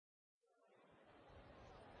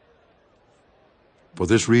For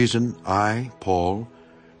this reason, I, Paul,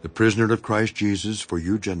 the prisoner of Christ Jesus for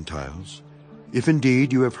you Gentiles, if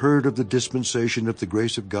indeed you have heard of the dispensation of the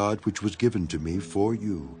grace of God which was given to me for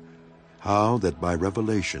you, how that by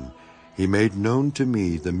revelation he made known to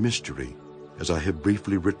me the mystery, as I have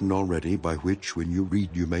briefly written already, by which when you read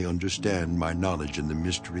you may understand my knowledge in the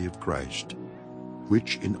mystery of Christ,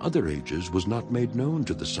 which in other ages was not made known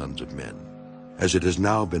to the sons of men, as it has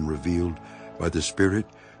now been revealed by the Spirit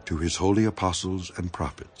to his holy apostles and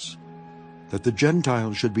prophets, that the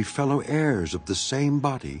Gentiles should be fellow heirs of the same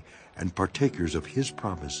body and partakers of his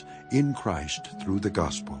promise in Christ through the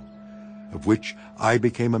gospel, of which I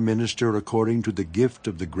became a minister according to the gift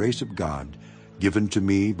of the grace of God given to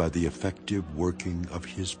me by the effective working of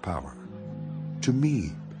his power. To me,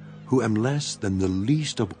 who am less than the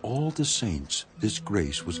least of all the saints, this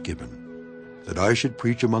grace was given, that I should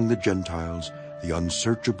preach among the Gentiles the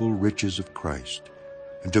unsearchable riches of Christ,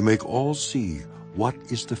 and to make all see what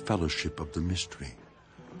is the fellowship of the mystery,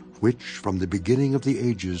 which from the beginning of the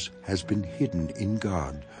ages has been hidden in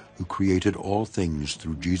God, who created all things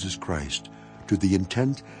through Jesus Christ, to the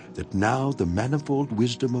intent that now the manifold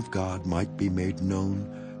wisdom of God might be made known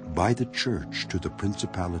by the church to the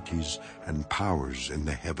principalities and powers in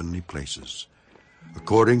the heavenly places,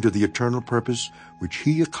 according to the eternal purpose which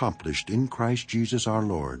he accomplished in Christ Jesus our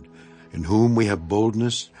Lord, in whom we have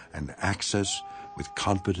boldness and access with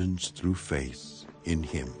confidence through faith in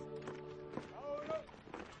him.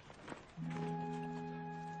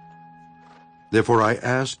 Therefore I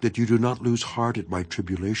ask that you do not lose heart at my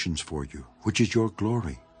tribulations for you, which is your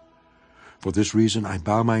glory. For this reason I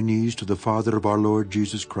bow my knees to the Father of our Lord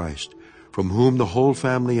Jesus Christ, from whom the whole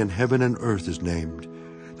family in heaven and earth is named,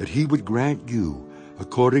 that he would grant you,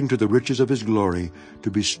 according to the riches of his glory,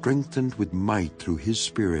 to be strengthened with might through his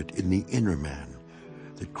Spirit in the inner man,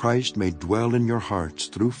 that Christ may dwell in your hearts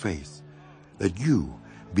through faith, that you,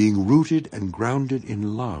 being rooted and grounded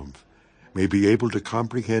in love, may be able to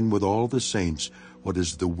comprehend with all the saints what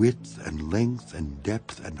is the width and length and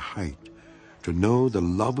depth and height, to know the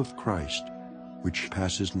love of Christ, which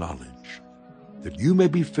passes knowledge, that you may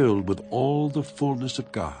be filled with all the fullness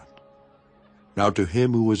of God. Now to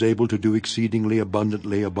him who is able to do exceedingly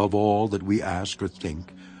abundantly above all that we ask or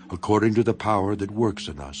think, according to the power that works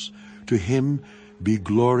in us, to him be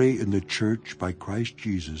glory in the church by Christ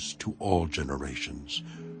Jesus to all generations,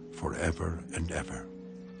 forever and ever.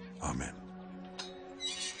 Amen.